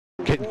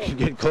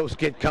Get close,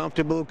 get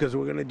comfortable, because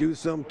we're going to do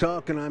some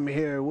talking. I'm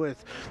here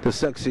with the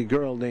sexy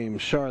girl named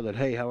Charlotte.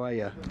 Hey, how are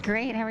you?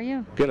 Great, how are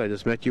you? Good, I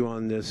just met you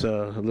on this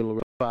little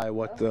by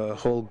what the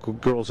whole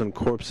Girls and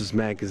Corpses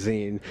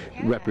magazine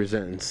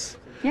represents.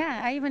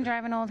 Yeah, I even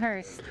drive an old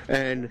hearse.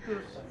 And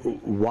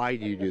why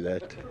do you do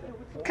that?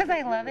 Because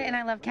I love it and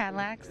I love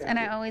Cadillacs, and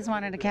I always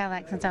wanted a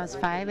Cadillac since I was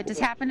 5. It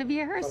just happened to be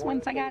a hearse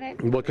once I got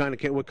it. What kind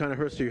of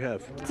hearse do you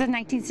have? It's a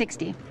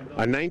 1960.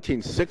 A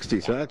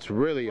 1960, so that's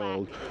really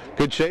old.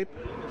 Good shape?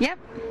 Yep.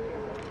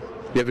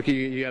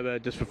 You have a,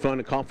 just for fun,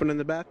 a coffin in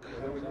the back?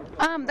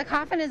 The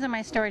coffin is in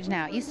my storage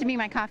now. It used to be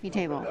my coffee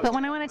table. But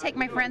when I want to take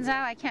my friends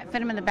out, I can't fit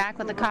them in the back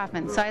with the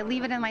coffin, so I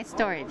leave it in my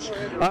storage.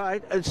 All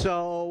right, and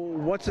so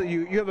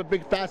you have a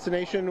big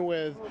fascination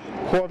with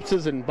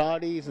corpses and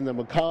bodies and the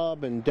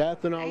macabre and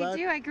death and all that? I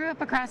do. I grew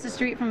up across the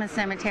street from a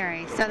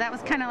cemetery, so that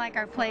was kind of like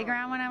our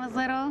playground when I was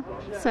little.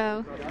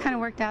 So it kind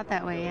of worked out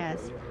that way,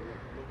 yes.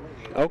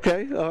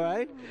 Okay, all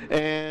right.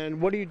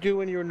 And what do you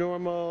do in your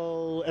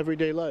normal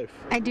everyday life?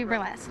 I do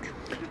burlesque.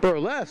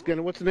 Burlesque?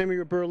 And what's the name of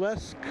your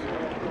burlesque?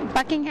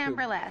 Buckingham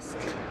Burlesque.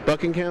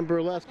 Buckingham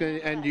Burlesque.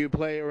 And do you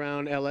play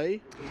around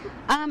L.A.?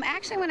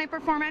 Actually, when I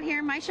perform out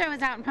here, my show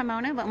is out in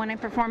Pomona, but when I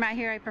perform out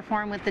here, I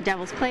perform with the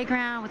Devil's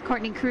Playground, with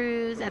Courtney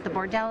Cruz, at the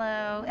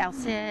Bordello, El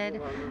Cid, a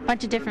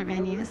bunch of different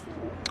venues.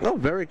 Oh,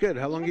 very good.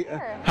 How long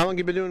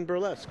you been doing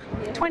burlesque?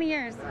 20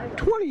 years.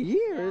 20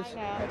 years?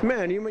 Yeah, I know.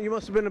 Man, you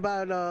must have been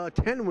about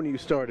 10 when you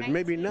started, 19.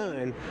 Maybe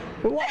 9.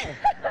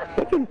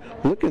 Wow.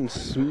 looking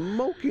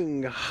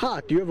smoking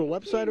hot. Do you have a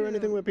website or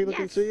anything where people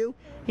can see you?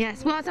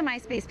 Yes. Well, it's a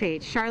MySpace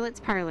page, Charlotte's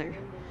Parlor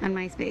on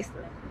MySpace.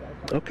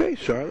 Okay,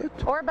 Charlotte.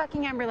 Or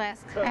Buckingham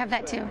Burlesque. I have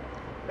that too.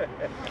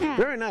 Yeah.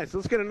 Very nice.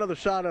 Let's get another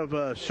shot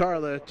of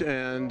Charlotte,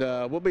 and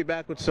we'll be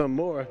back with some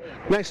more.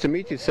 Nice to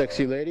meet you,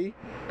 sexy lady.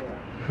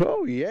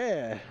 Oh,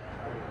 yeah.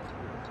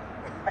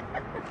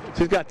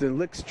 She's got the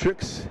licks,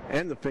 tricks,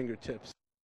 and the fingertips.